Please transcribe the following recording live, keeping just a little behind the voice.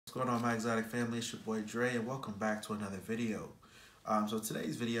What's going on, my exotic family? It's your boy Dre, and welcome back to another video. So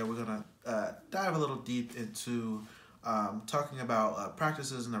today's video, we're gonna dive a little deep into talking about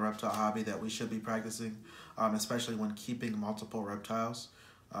practices in the reptile hobby that we should be practicing, especially when keeping multiple reptiles.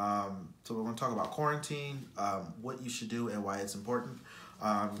 So we're gonna talk about quarantine, what you should do, and why it's important.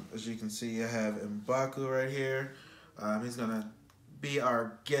 As you can see, I have M'Baku right here. He's gonna be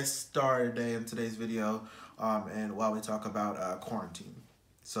our guest star today in today's video, and while we talk about quarantine.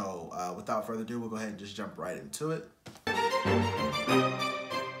 So without further ado, we'll go ahead and just jump right into it.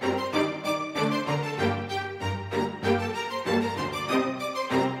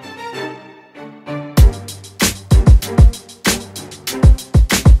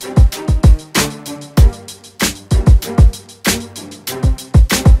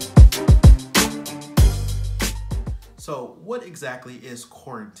 So what exactly is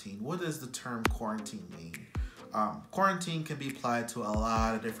quarantine? What does the term quarantine mean? Quarantine can be applied to a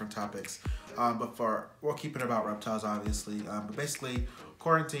lot of different topics, but we'll keep it about reptiles, obviously. But basically,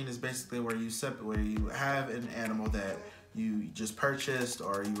 quarantine is basically where you have an animal that you just purchased,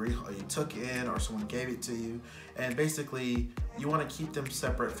 or you took in, or someone gave it to you, and basically you want to keep them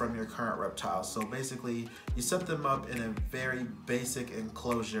separate from your current reptiles. So basically, you set them up in a very basic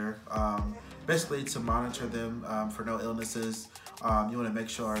enclosure, basically to monitor them for no illnesses. You want to make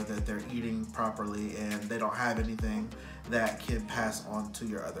sure that they're eating properly and they don't have anything that can pass on to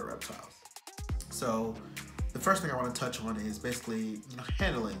your other reptiles. So the first thing I want to touch on is basically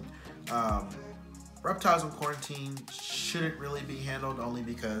handling. Reptiles in quarantine shouldn't really be handled, only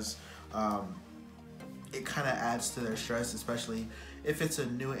because it kind of adds to their stress, especially if it's a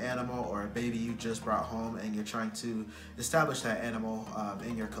new animal or a baby you just brought home and you're trying to establish that animal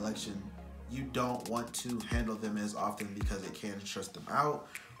in your collection. You don't want to handle them as often because it can stress them out.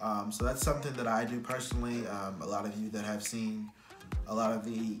 So that's something that I do personally. A lot of you that have seen a lot of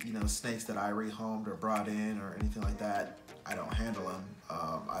the snakes that I rehomed or brought in or anything like that, I don't handle them.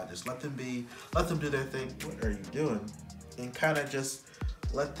 I just let them be, let them do their thing. What are you doing? And kind of just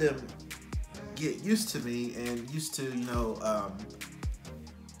let them get used to me and used to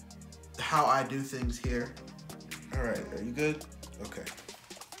how I do things here. All right, are you good? Okay.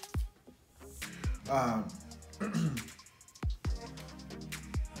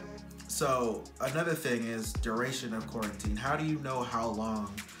 So another thing is duration of quarantine. How do you know how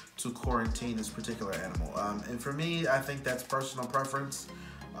long to quarantine this particular animal? And for me, I think that's personal preference.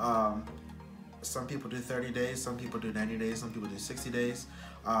 Some people do 30 days, some people do 90 days, some people do 60 days.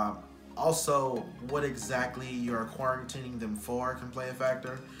 Also, what exactly you're quarantining them for can play a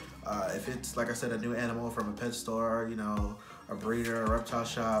factor. If it's, like I said, a new animal from a pet store, a breeder, a reptile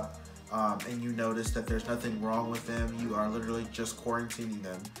shop, and you notice that there's nothing wrong with them, you are literally just quarantining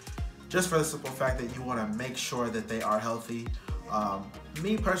them just for the simple fact that you want to make sure that they are healthy.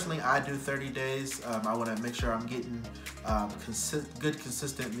 Me personally, I do 30 days. I want to make sure I'm getting good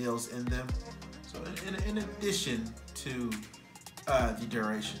consistent meals in them. So in addition to the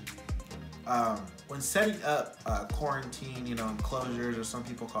duration, when setting up quarantine enclosures, or some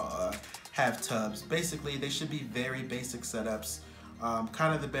people call have tubs, basically they should be very basic setups.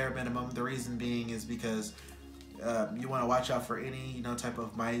 Kind of the bare minimum. The reason being is because you want to watch out for any type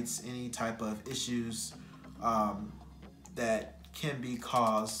of mites, any type of issues that can be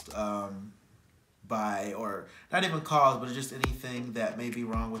caused by, or not even caused, but just anything that may be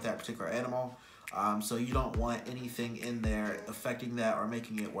wrong with that particular animal. So you don't want anything in there affecting that or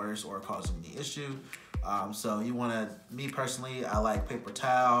making it worse or causing the issue. So you want to, me personally, I like paper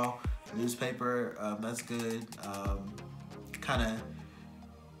towel, newspaper. That's good. Kind of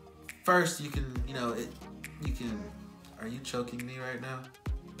first you can are you choking me right now?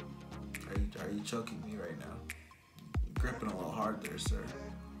 Are you choking me right now? You're gripping a little hard there, sir.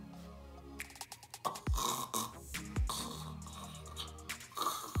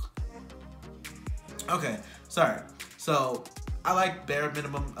 Okay, sorry. So I like bare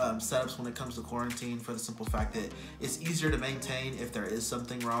minimum setups when it comes to quarantine, for the simple fact that it's easier to maintain if there is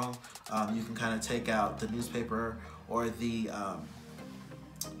something wrong. You can kind of take out the newspaper or the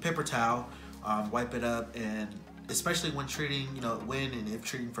paper towel, wipe it up, and especially when treating, when and if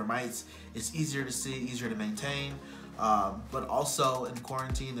treating for mites, it's easier to see, easier to maintain. But also in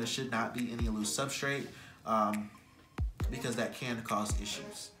quarantine, there should not be any loose substrate because that can cause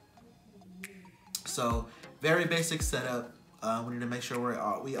issues. So very basic setup. We need to make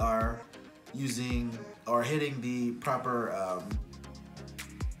sure we are using or hitting the proper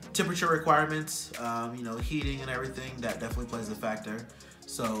temperature requirements, heating and everything. That definitely plays a factor.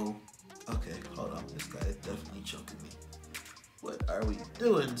 So, okay, hold on. This guy is definitely choking me. What are we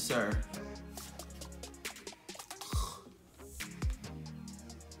doing, sir?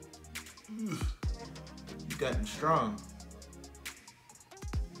 You gotten strong.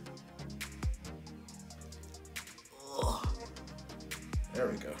 Ugh. There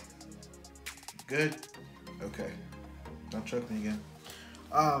we go. Good. Okay. Don't choke me again.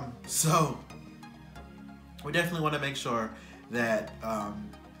 So we definitely want to make sure that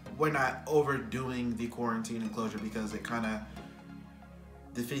we're not overdoing the quarantine enclosure, because it kind of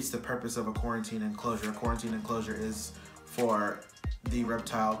defeats the purpose of a quarantine enclosure. A quarantine enclosure is for the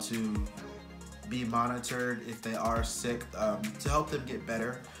reptile to be monitored if they are sick, to help them get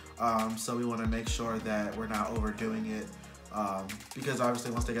better. So we want to make sure that we're not overdoing it, because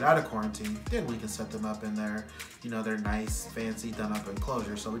obviously once they get out of quarantine, then we can set them up in their, their nice, fancy, done up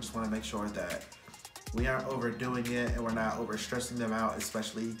enclosure. So we just want to make sure that we aren't overdoing it and we're not overstressing them out,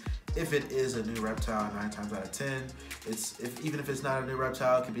 especially if it is a new reptile. 9 times out of 10, even if it's not a new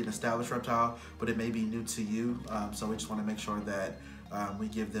reptile, it could be an established reptile, but it may be new to you. So we just want to make sure that we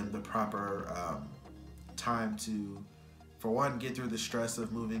give them the proper time to, for one, get through the stress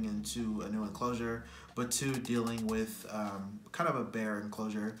of moving into a new enclosure, but two, dealing with kind of a bare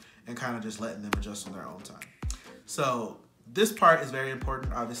enclosure and kind of just letting them adjust on their own time. So this part is very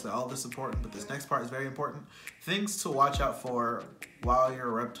important. Obviously, all of this is important, but this next part is very important. Things to watch out for while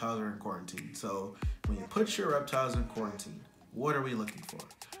your reptiles are in quarantine. So when you put your reptiles in quarantine, what are we looking for?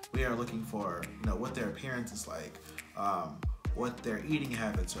 We are looking for, what their appearance is like, what their eating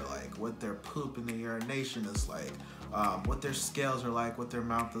habits are like, what their poop and their urination is like, what their scales are like, what their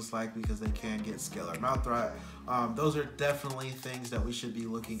mouth is like, because they can get scalar mouth rot. Those are definitely things that we should be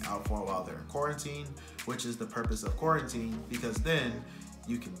looking out for while they're in quarantine, which is the purpose of quarantine, because then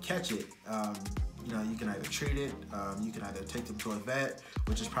you can catch it. You can either treat it, you can either take them to a vet,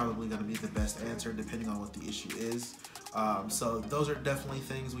 which is probably going to be the best answer depending on what the issue is. So those are definitely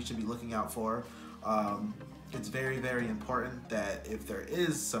things we should be looking out for. It's very, very important that if there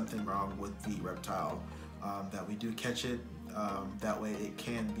is something wrong with the reptile, that we do catch it. That way it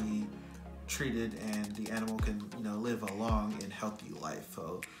can be treated and the animal can, live a long and healthy life.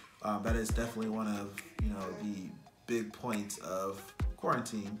 So that is definitely one of, the big points of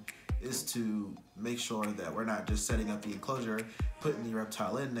quarantine, is to make sure that we're not just setting up the enclosure, putting the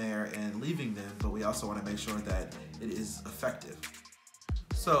reptile in there and leaving them, but we also want to make sure that it is effective.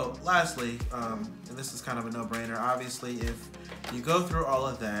 So lastly, and this is kind of a no-brainer, obviously if you go through all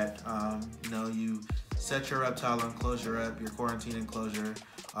of that, you set your reptile enclosure up, your quarantine enclosure,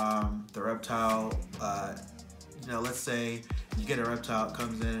 the reptile, let's say you get a reptile,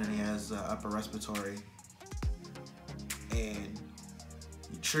 comes in and he has upper respiratory, and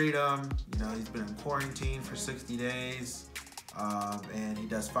you treat him, he's been in quarantine for 60 days, and he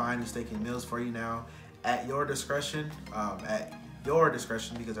does fine, he's taking meals for you now, at your discretion,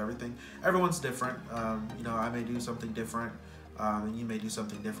 because everyone's different. I may do something different, and you may do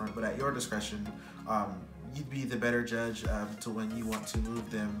something different, but at your discretion, you'd be the better judge to when you want to move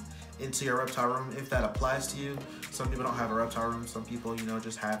them into your reptile room, if that applies to you. Some people don't have a reptile room. Some people,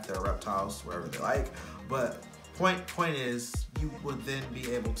 just have their reptiles wherever they like. But point is, you would then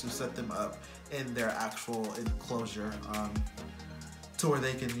be able to set them up in their actual enclosure, to where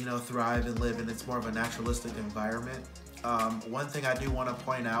they can, thrive and live, and it's more of a naturalistic environment. One thing I do want to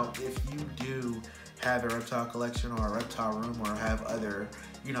point out, if you do have a reptile collection or a reptile room, or have other,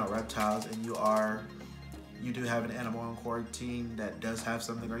 reptiles, and you do have an animal in quarantine that does have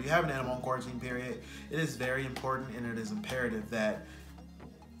something, or you have an animal in quarantine period, it is very important and it is imperative that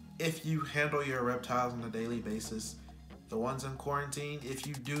if you handle your reptiles on a daily basis, the ones in quarantine, if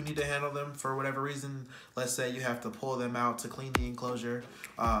you do need to handle them for whatever reason, let's say you have to pull them out to clean the enclosure,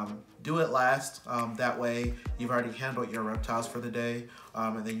 do it last. That way you've already handled your reptiles for the day,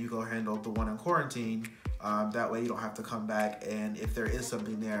 and then you go handle the one in quarantine. That way you don't have to come back, and if there is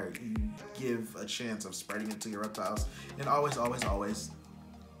something there, you give a chance of spreading it to your reptiles. And always,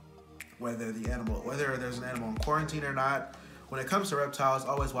 whether there's an animal in quarantine or not, when it comes to reptiles,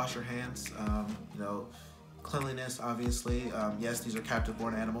 always wash your hands. Cleanliness, obviously. Yes, these are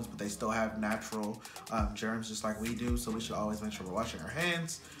captive-born animals, but they still have natural germs just like we do, so we should always make sure we're washing our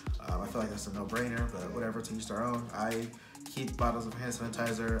hands. I feel like that's a no-brainer, but whatever, to each their own. I keep bottles of hand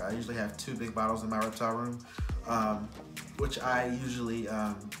sanitizer. I usually have 2 big bottles in my reptile room, which I usually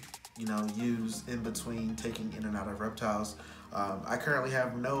use in between taking in and out of reptiles. I currently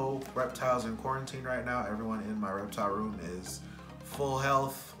have no reptiles in quarantine right now. Everyone in my reptile room is full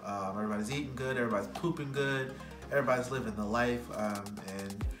health. Everybody's eating good, everybody's pooping good, everybody's living the life,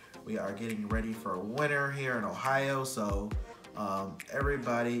 and we are getting ready for winter here in Ohio, so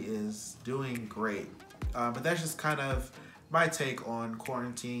everybody is doing great. But that's just kind of my take on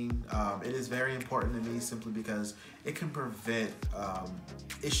quarantine. It is very important to me simply because it can prevent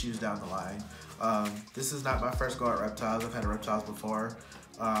issues down the line. This is not my first go at reptiles. I've had reptiles before.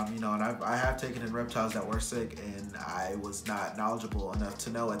 You know, and I have taken in reptiles that were sick, and I was not knowledgeable enough to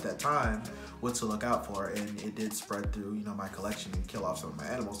know at that time what to look out for, and it did spread through, you know, my collection and kill off some of my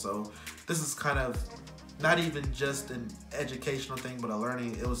animals. So this is kind of not even just an educational thing, but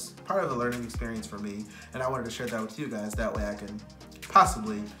it was part of a learning experience for me, and I wanted to share that with you guys. That way I can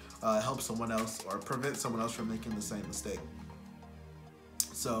possibly help someone else or prevent someone else from making the same mistake.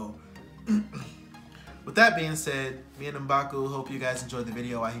 So with that being said, me and M'Baku hope you guys enjoyed the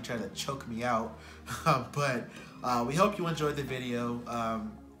video while he tried to choke me out. But we hope you enjoyed the video.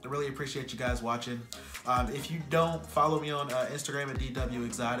 I really appreciate you guys watching. If you don't follow me on Instagram at DW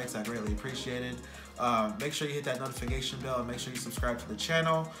Exotics, I greatly appreciate it. Make sure you hit that notification bell and make sure you subscribe to the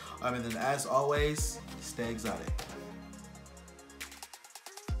channel. And then as always, stay exotic.